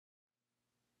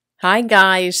Hi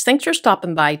guys, thanks for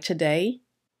stopping by today.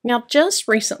 Now just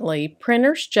recently,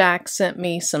 Printers Jack sent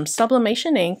me some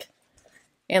sublimation ink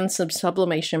and some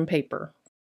sublimation paper.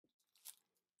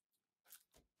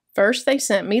 First they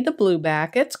sent me the blue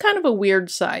back. It's kind of a weird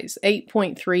size,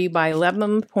 8.3 by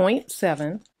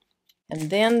 11.7. And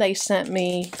then they sent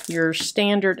me your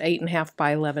standard 8.5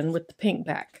 by 11 with the pink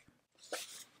back.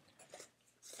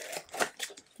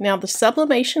 Now the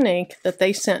sublimation ink that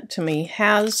they sent to me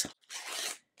has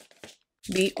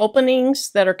the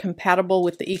openings that are compatible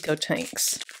with the eco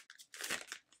tanks.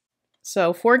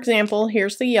 So for example,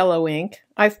 here's the yellow ink.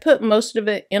 I've put most of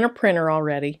it in a printer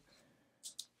already.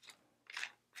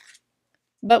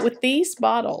 But with these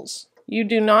bottles, you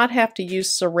do not have to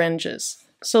use syringes.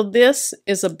 So this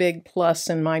is a big plus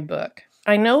in my book.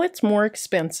 I know it's more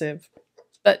expensive,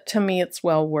 but to me it's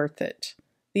well worth it.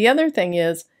 The other thing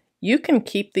is, you can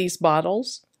keep these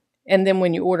bottles, and then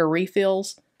when you order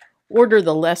refills, order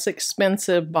the less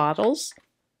expensive bottles,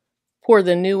 pour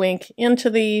the new ink into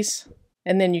these,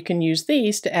 and then you can use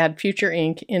these to add future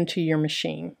ink into your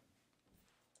machine.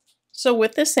 So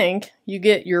with this ink, you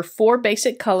get your 4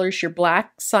 basic colors, your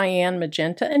black, cyan,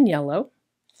 magenta, and yellow.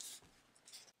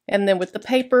 And then with the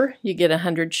paper, you get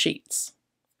 100 sheets.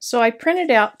 So I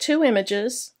printed out 2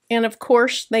 images, and of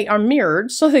course they are mirrored,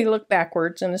 so they look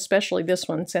backwards, and especially this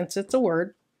one since it's a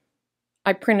word.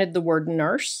 I printed the word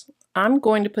nurse. I'm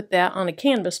going to put that on a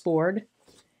canvas board.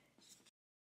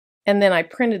 And then I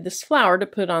printed this flower to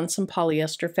put on some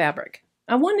polyester fabric.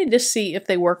 I wanted to see if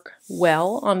they work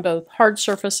well on both hard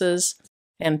surfaces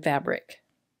and fabric.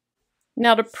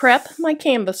 Now to prep my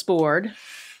canvas board,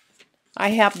 I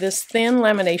have this thin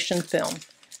lamination film.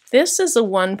 This is a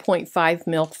 1.5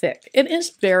 mil thick. It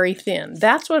is very thin.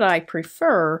 That's what I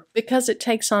prefer because it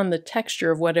takes on the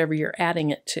texture of whatever you're adding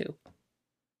it to.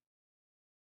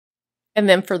 And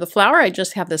then for the flower, I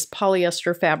just have this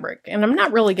polyester fabric, and I'm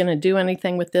not really going to do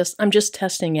anything with this. I'm just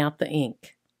testing out the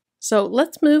ink. So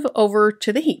let's move over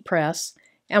to the heat press,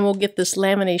 and we'll get this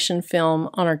lamination film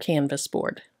on our canvas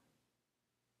board.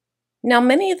 Now,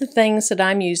 many of the things that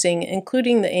I'm using,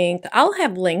 including the ink, I'll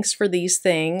have links for these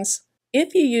things.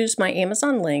 If you use my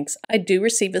Amazon links, I do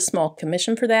receive a small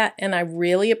commission for that, and I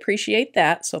really appreciate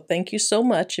that, so thank you so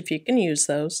much if you can use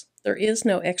those. There is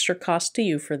no extra cost to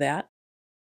you for that.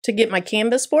 To get my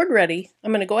canvas board ready, I'm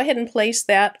going to go ahead and place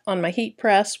that on my heat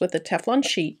press with a Teflon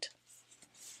sheet.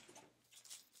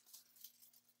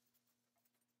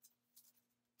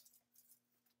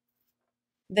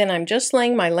 Then I'm just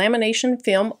laying my lamination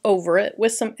film over it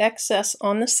with some excess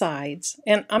on the sides,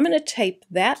 and I'm going to tape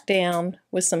that down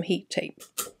with some heat tape.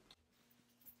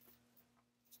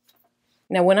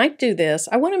 Now when I do this,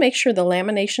 I want to make sure the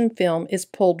lamination film is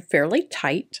pulled fairly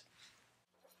tight.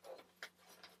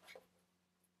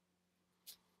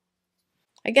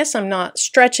 I guess I'm not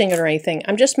stretching it or anything,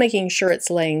 I'm just making sure it's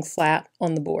laying flat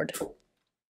on the board.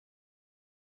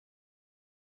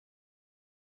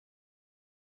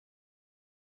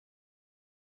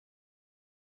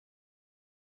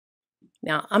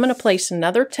 Now I'm going to place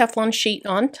another Teflon sheet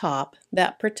on top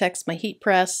that protects my heat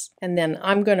press, and then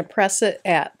I'm going to press it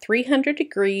at 300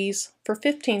 degrees for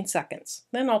 15 seconds.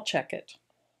 Then I'll check it.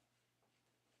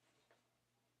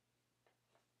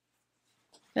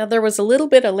 Now there was a little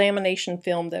bit of lamination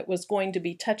film that was going to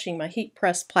be touching my heat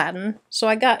press platen, so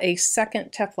I got a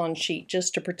second Teflon sheet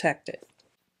just to protect it.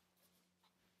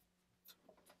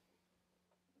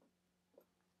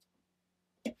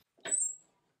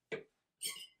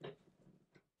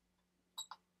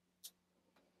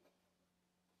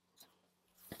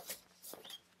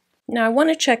 Now I want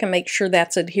to check and make sure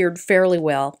that's adhered fairly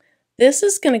well. This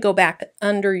is going to go back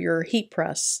under your heat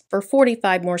press for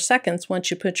 45 more seconds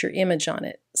once you put your image on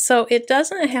it. So it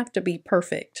doesn't have to be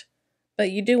perfect,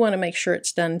 but you do want to make sure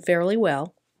it's done fairly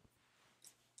well.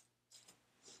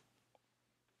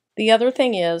 The other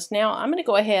thing is, now I'm going to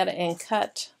go ahead and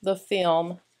cut the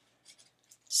film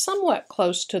somewhat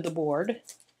close to the board.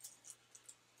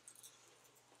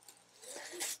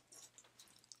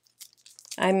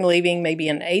 I'm leaving maybe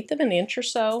 1/8 of an inch or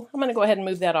so. I'm going to go ahead and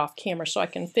move that off camera so I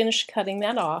can finish cutting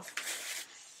that off.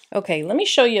 Okay, let me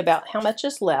show you about how much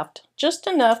is left. Just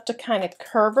enough to kind of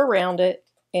curve around it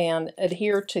and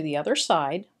adhere to the other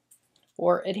side,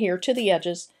 or adhere to the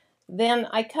edges. Then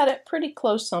I cut it pretty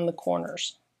close on the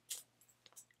corners.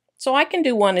 So I can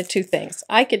do one of two things.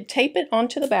 I could tape it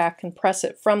onto the back and press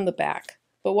it from the back.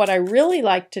 But what I really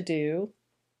like to do,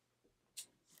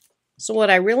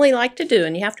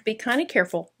 and you have to be kind of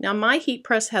careful. Now my heat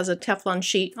press has a Teflon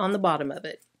sheet on the bottom of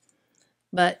it.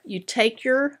 But you take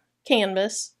your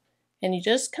canvas and you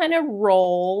just kind of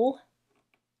roll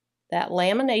that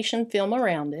lamination film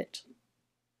around it.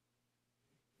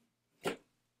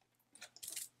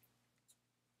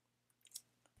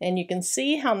 And you can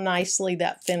see how nicely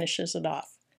that finishes it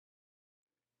off.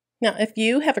 Now, if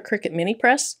you have a Cricut mini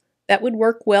press, that would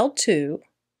work well too.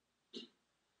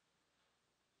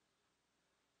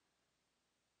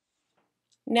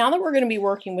 Now that we're going to be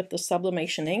working with the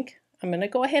sublimation ink, I'm going to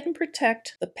go ahead and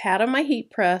protect the pad of my heat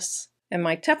press and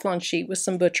my Teflon sheet with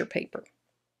some butcher paper.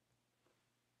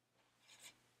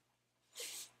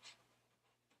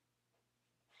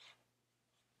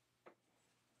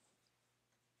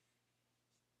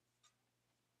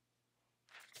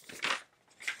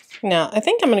 Now, I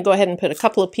think I'm going to go ahead and put a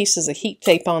couple of pieces of heat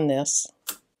tape on this,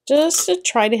 just to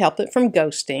try to help it from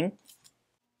ghosting.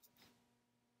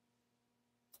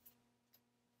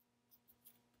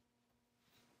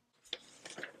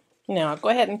 Now, I'll go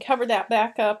ahead and cover that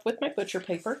back up with my butcher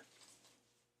paper.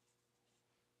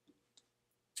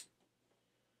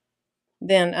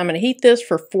 Then I'm going to heat this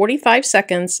for 45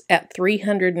 seconds at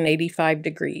 385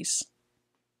 degrees.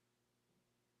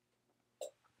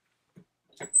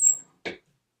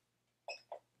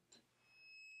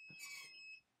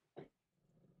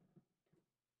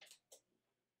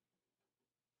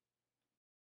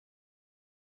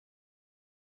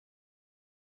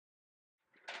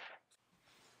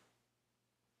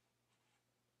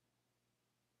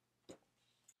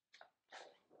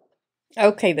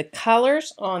 Okay, the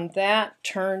colors on that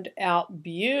turned out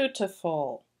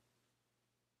beautiful.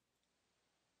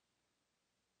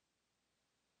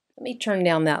 Let me turn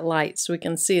down that light so we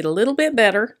can see it a little bit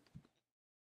better.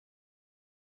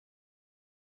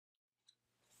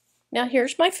 Now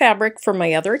here's my fabric for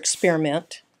my other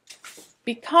experiment.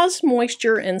 Because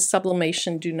moisture and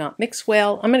sublimation do not mix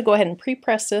well, I'm going to go ahead and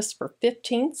pre-press this for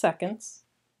 15 seconds.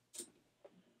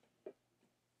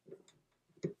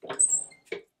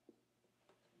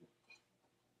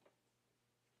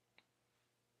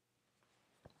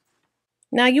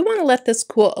 Now you want to let this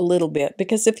cool a little bit,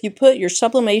 because if you put your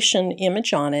sublimation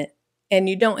image on it and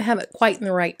you don't have it quite in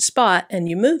the right spot and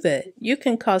you move it, you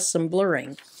can cause some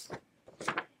blurring.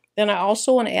 Then I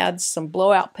also want to add some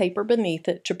blowout paper beneath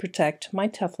it to protect my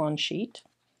Teflon sheet.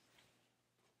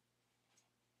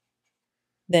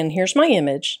 Then here's my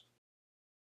image.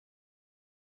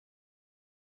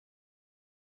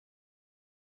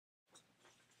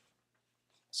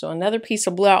 So another piece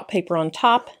of blowout paper on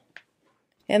top.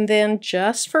 And then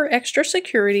just for extra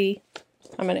security,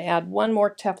 I'm going to add one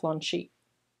more Teflon sheet.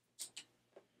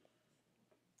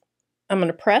 I'm going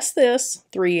to press this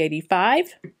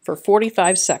 385 for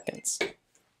 45 seconds.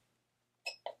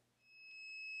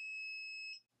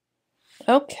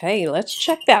 Okay, let's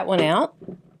check that one out.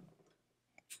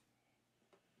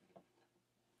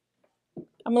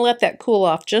 I'm going to let that cool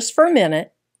off just for a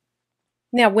minute.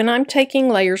 Now, when I'm taking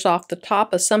layers off the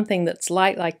top of something that's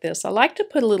light like this, I like to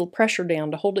put a little pressure down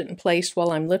to hold it in place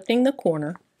while I'm lifting the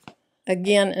corner.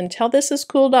 Again, until this is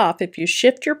cooled off, if you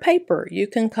shift your paper, you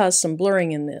can cause some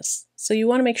blurring in this. So you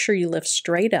want to make sure you lift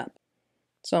straight up.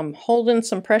 So I'm holding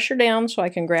some pressure down so I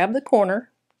can grab the corner.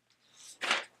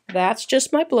 That's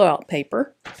just my blowout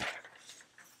paper.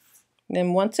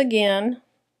 Then once again,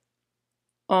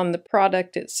 on the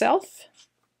product itself,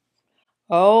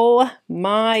 oh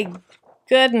my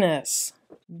goodness,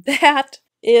 that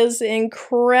is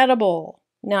incredible.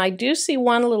 Now I do see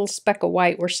one little speck of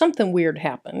white where something weird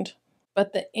happened,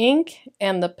 but the ink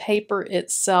and the paper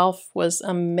itself was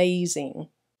amazing.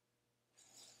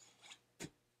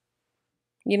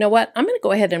 You know what? I'm going to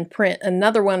go ahead and print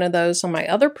another one of those on my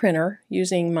other printer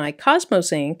using my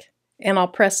Cosmos ink, and I'll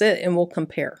press it and we'll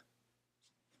compare.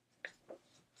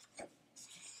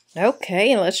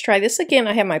 Okay, let's try this again.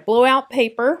 I have my blowout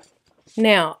paper.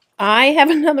 Now, I have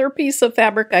another piece of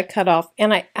fabric I cut off,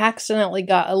 and I accidentally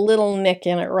got a little nick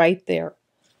in it right there.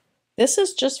 This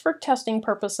is just for testing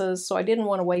purposes, so I didn't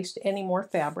want to waste any more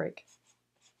fabric.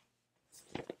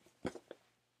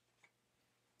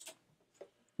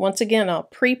 Once again, I'll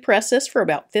pre-press this for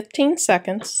about 15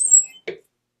 seconds.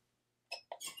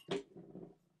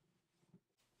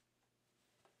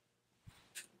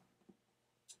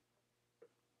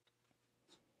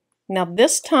 Now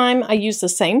this time I use the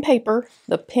same paper,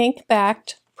 the pink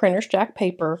backed Printer's Jack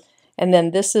paper, and then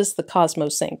this is the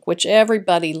Cosmos ink, which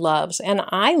everybody loves, and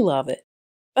I love it.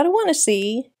 But I want to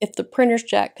see if the Printer's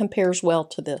Jack compares well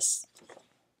to this.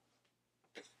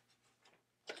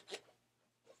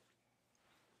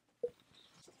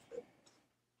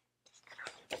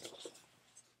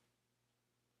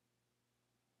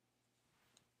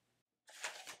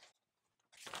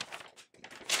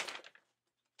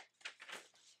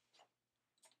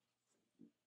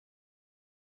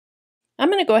 I'm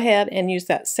going to go ahead and use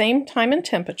that same time and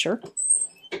temperature.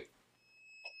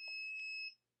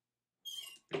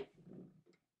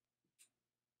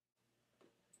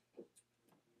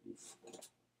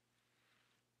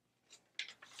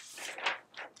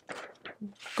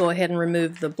 go ahead and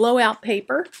remove the blowout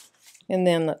paper. And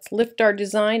then let's lift our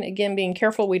design. Again, being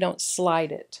careful we don't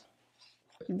slide it.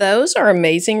 Those are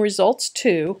amazing results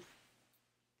too.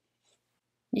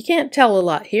 You can't tell a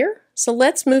lot here, so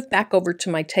let's move back over to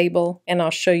my table and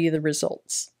I'll show you the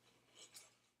results.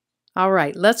 All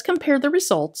right, let's compare the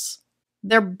results.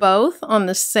 They're both on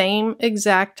the same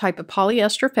exact type of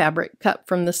polyester fabric cut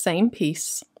from the same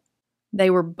piece. They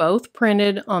were both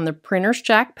printed on the printer's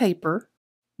jack paper,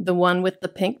 the one with the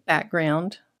pink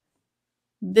background.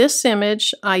 This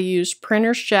image I used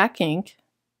printer's jack ink.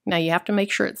 Now you have to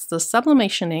make sure it's the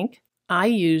Sublimation ink. I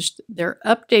used their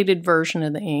updated version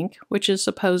of the ink, which is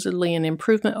supposedly an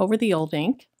improvement over the old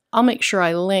ink. I'll make sure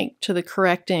I link to the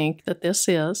correct ink that this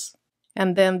is.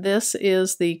 And then this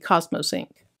is the Cosmos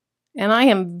ink. And I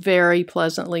am very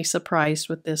pleasantly surprised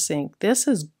with this ink. This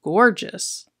is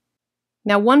gorgeous.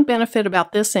 Now, one benefit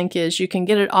about this ink is you can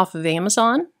get it off of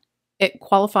Amazon. It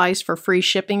qualifies for free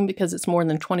shipping because it's more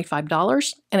than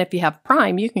 $25. And if you have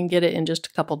Prime, you can get it in just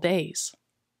a couple days.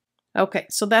 Okay,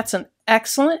 so that's an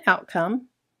excellent outcome.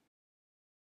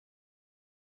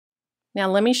 Now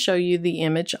let me show you the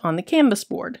image on the canvas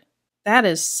board. That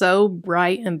is so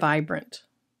bright and vibrant.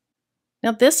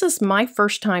 Now this is my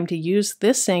first time to use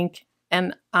this ink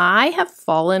and I have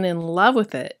fallen in love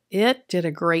with it. It did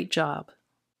a great job.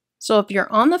 So if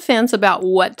you're on the fence about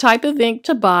what type of ink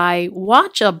to buy,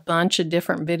 watch a bunch of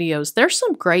different videos. There's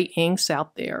some great inks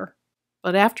out there.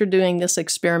 But after doing this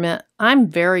experiment, I'm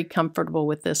very comfortable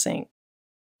with this ink.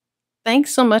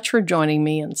 Thanks so much for joining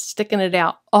me and sticking it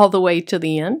out all the way to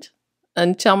the end.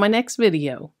 Until my next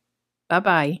video.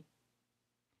 Bye-bye.